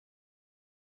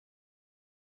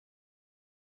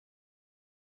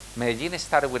Medellin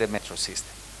started with a metro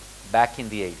system back in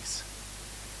the 80s.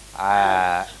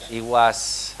 It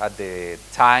was, at the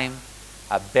time,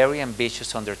 a very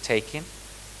ambitious undertaking.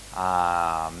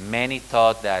 Many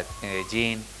thought that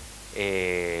Medellin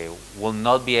will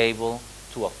not be able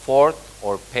to afford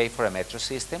or pay for a metro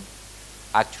system.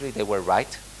 Actually, they were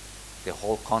right. The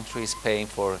whole country is paying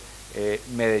for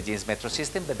Medellin's metro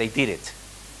system, but they did it.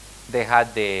 They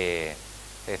had they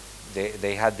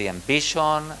had the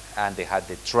ambition and they had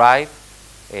the drive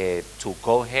to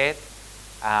go ahead,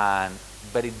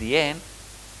 but in the end,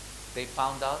 they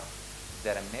found out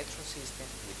that a metro system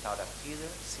without a feeder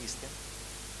system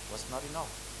was not enough.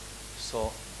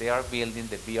 So they are building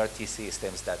the BRT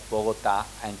systems that Bogota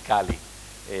and Cali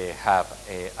have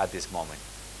at this moment.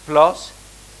 Plus,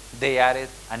 they added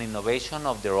an innovation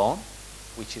of their own,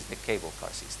 which is the cable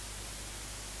car system.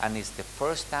 And it's the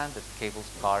first time that cable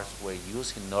cars were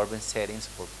used in urban settings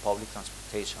for public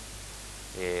transportation.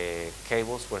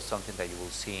 Cables were something that you will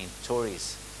see in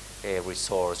tourist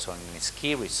resorts or in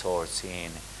ski resorts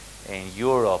in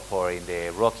Europe or in the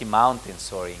Rocky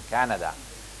Mountains or in Canada.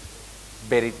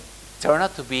 But it turned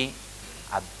out to be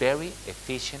a very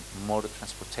efficient mode of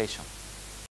transportation.